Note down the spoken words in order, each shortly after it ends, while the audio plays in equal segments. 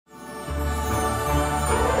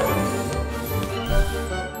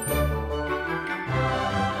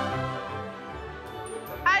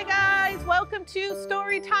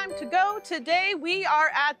Storytime to go. Today we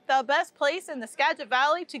are at the best place in the Skagit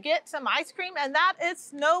Valley to get some ice cream, and that is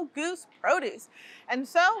Snow Goose Produce. And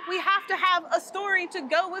so we have to have a story to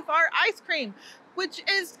go with our ice cream, which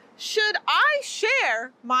is, should I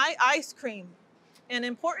share my ice cream? An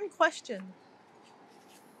important question.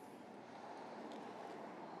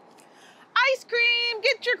 Ice cream,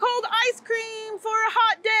 get your cold ice cream for a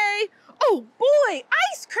hot day. Oh boy,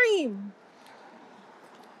 ice cream.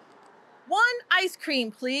 One ice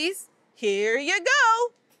cream, please. Here you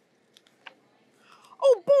go.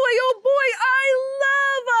 Oh boy, I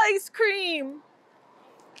love ice cream.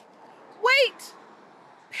 Wait,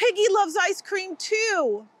 Piggy loves ice cream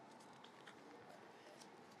too.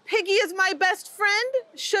 Piggy is my best friend.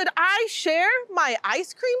 Should I share my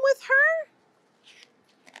ice cream with her?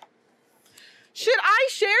 Should I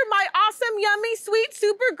share my awesome, yummy, sweet,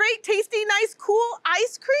 super great, tasty, nice, cool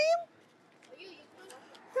ice cream?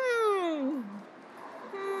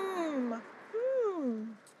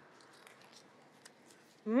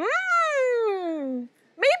 Maybe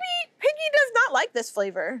Piggy does not like this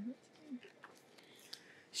flavor.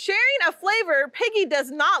 Sharing a flavor Piggy does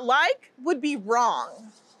not like would be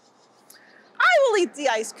wrong. I will eat the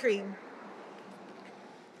ice cream.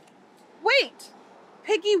 Wait,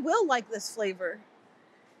 Piggy will like this flavor.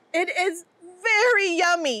 It is very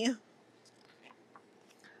yummy.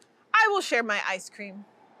 I will share my ice cream.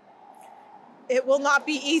 It will not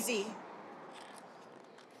be easy.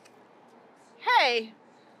 Hey,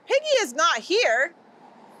 Piggy is not here.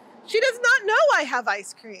 She does not know I have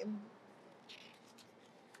ice cream.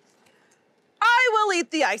 I will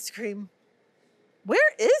eat the ice cream.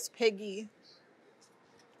 Where is Piggy?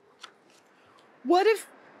 What if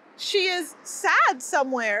she is sad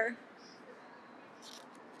somewhere?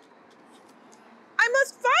 I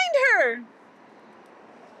must find her.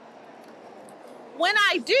 When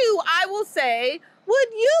I do, I will say,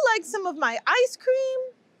 would you like some of my ice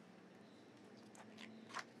cream?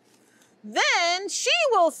 Then she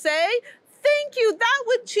will say, thank you, that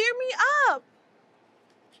would cheer me up.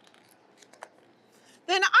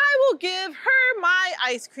 Then I will give her my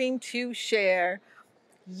ice cream to share.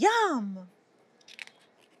 Yum.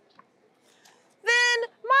 Then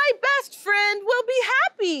my best friend will be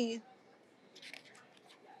happy.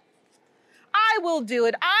 I will do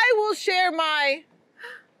it. I will share my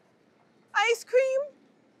ice cream.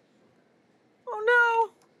 Oh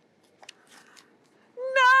no.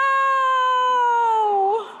 No!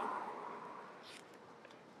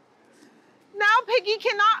 Now Piggy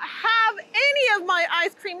cannot have any of my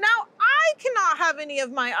ice cream. Now I cannot have any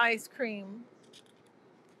of my ice cream.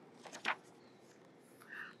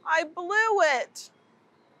 I blew it.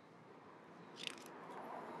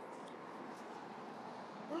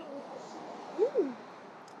 Ooh.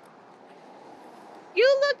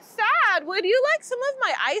 You look sad. Would you like some of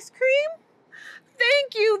my ice cream?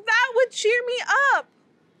 Thank you. That would cheer me up.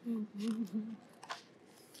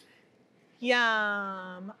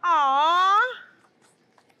 Yum. Aww.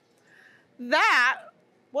 That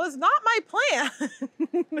was not my plan.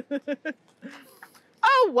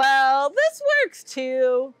 Oh, well, this works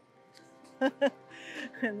too.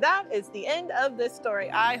 And that is the end of this story.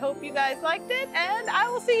 I hope you guys liked it, and I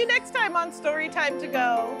will see you next time on Storytime to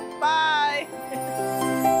Go. Bye.